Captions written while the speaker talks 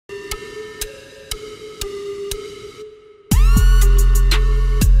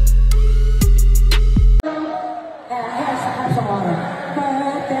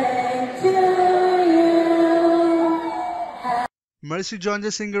Mercy joined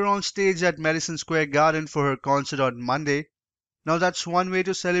the singer on stage at Madison Square Garden for her concert on Monday. Now that's one way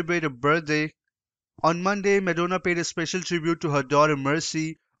to celebrate a birthday. On Monday, Madonna paid a special tribute to her daughter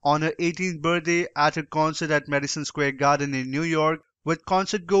Mercy on her 18th birthday at her concert at Madison Square Garden in New York, with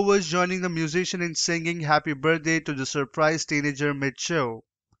concertgoers joining the musician in singing happy birthday to the surprised teenager mid-show.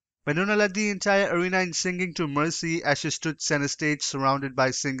 Madonna led the entire arena in singing to Mercy as she stood center stage surrounded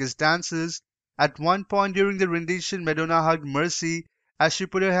by singers' dancers. At one point during the rendition, Madonna hugged Mercy as she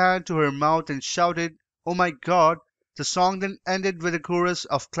put her hand to her mouth and shouted, "Oh my God!" The song then ended with a chorus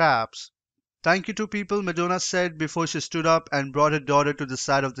of claps. "Thank you to people," Madonna said before she stood up and brought her daughter to the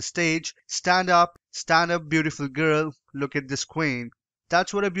side of the stage. Stand up, beautiful girl. Look at this queen."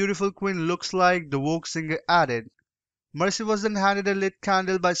 "That's what a beautiful queen looks like," the Vogue singer added. Mercy was then handed a lit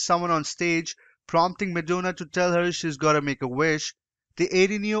candle by someone on stage, prompting Madonna to tell her she's gotta make a wish. The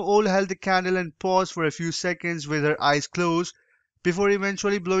 18-year-old held the candle and paused for a few seconds with her eyes closed before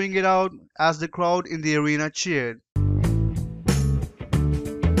eventually blowing it out as the crowd in the arena cheered.